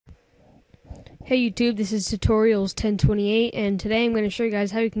Hey YouTube, this is Tutorials 1028, and today I'm going to show you guys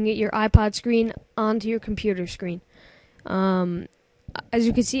how you can get your iPod screen onto your computer screen. As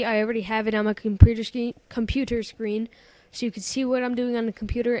you can see, I already have it on my computer screen, so you can see what I'm doing on the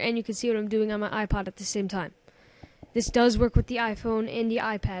computer and you can see what I'm doing on my iPod at the same time. This does work with the iPhone and the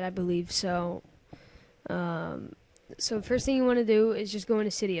iPad, I believe. So first thing you want to do is just go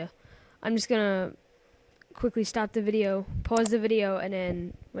into Cydia. I'm just going to quickly stop the video, pause the video, and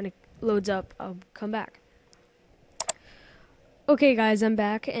then when it loads up, I'll come back. Okay guys, I'm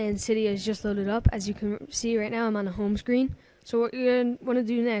back and Cydia is just loaded up. As you can see right now, I'm on the home screen. So what you're going to want to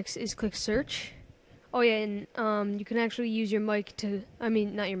do next is click search. Oh yeah, and you can actually use your mic to,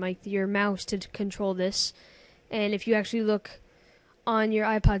 not your mic, your mouse to control this. And if you actually look on your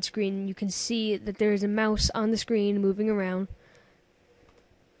iPod screen, you can see that there is a mouse on the screen moving around.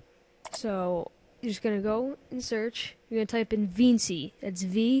 So you're just going to go and search. You're going to type in Veency. That's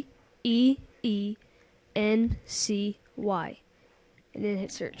VEENCY. And then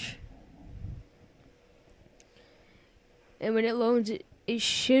hit search. And when it loads, it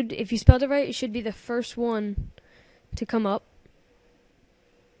should, if you spelled it right, it should be the first one to come up.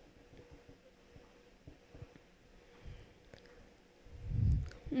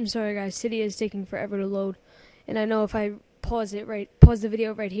 I'm sorry guys, Cydia is taking forever to load. And I know if I pause the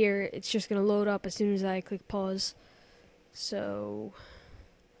video right here, it's just going to load up as soon as I click pause. So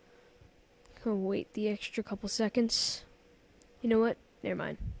I'll wait the extra couple seconds. You know what? Never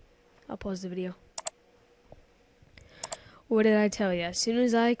mind. I'll pause the video. What did I tell you? As soon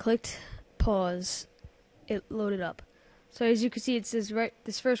as I clicked pause, it loaded up. So as you can see, it says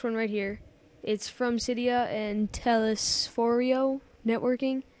this first one right here. It's from Cydia and Telesforio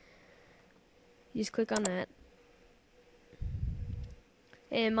Networking. You just click on that.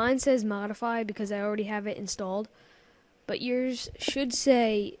 And mine says modify because I already have it installed. But yours should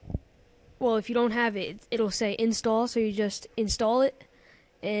say, well, if you don't have it, it'll say install. So you just install it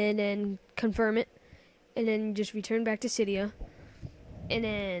and then confirm it. And then you just return back to Cydia. And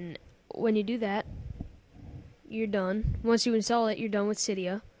then when you do that, you're done. Once you install it, you're done with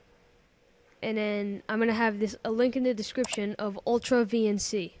Cydia. And then I'm going to have a link in the description of Ultra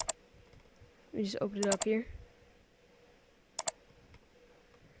VNC. Let me just open it up here.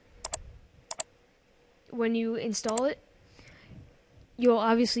 When you install it,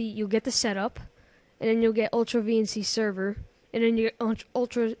 you'll get the setup, and then you'll get Ultra VNC server, and then you get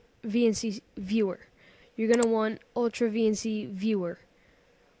Ultra VNC viewer. You're going to want Ultra VNC viewer.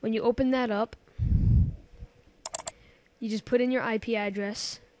 When you open that up, you just put in your IP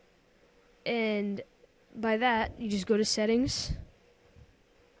address, and by that, you just go to settings,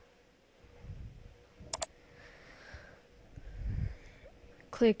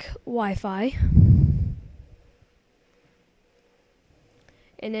 click Wi-Fi,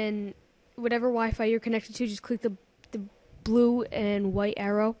 and then whatever Wi-Fi you're connected to, just click the blue and white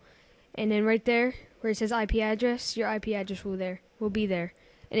arrow, and then right there where it says IP address, your IP address will be there,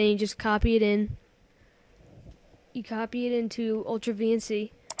 and then you just copy it in. You copy it into Ultra VNC,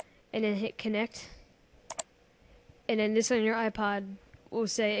 and then hit connect, and then this on your iPod will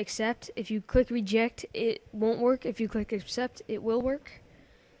say accept. If you click reject, it won't work. If you click accept, it will work.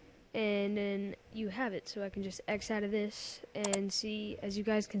 And then you have it. So I can just X out of this and see, as you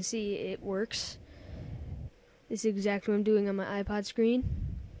guys can see, it works. This is exactly what I'm doing on my iPod screen.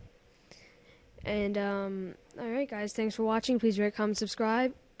 And alright guys, thanks for watching. Please rate, comment,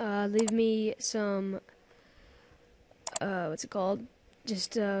 subscribe. Leave me some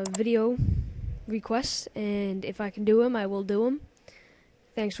just video requests, and if I can do them, I will do them.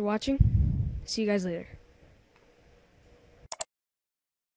 Thanks for watching. See you guys later.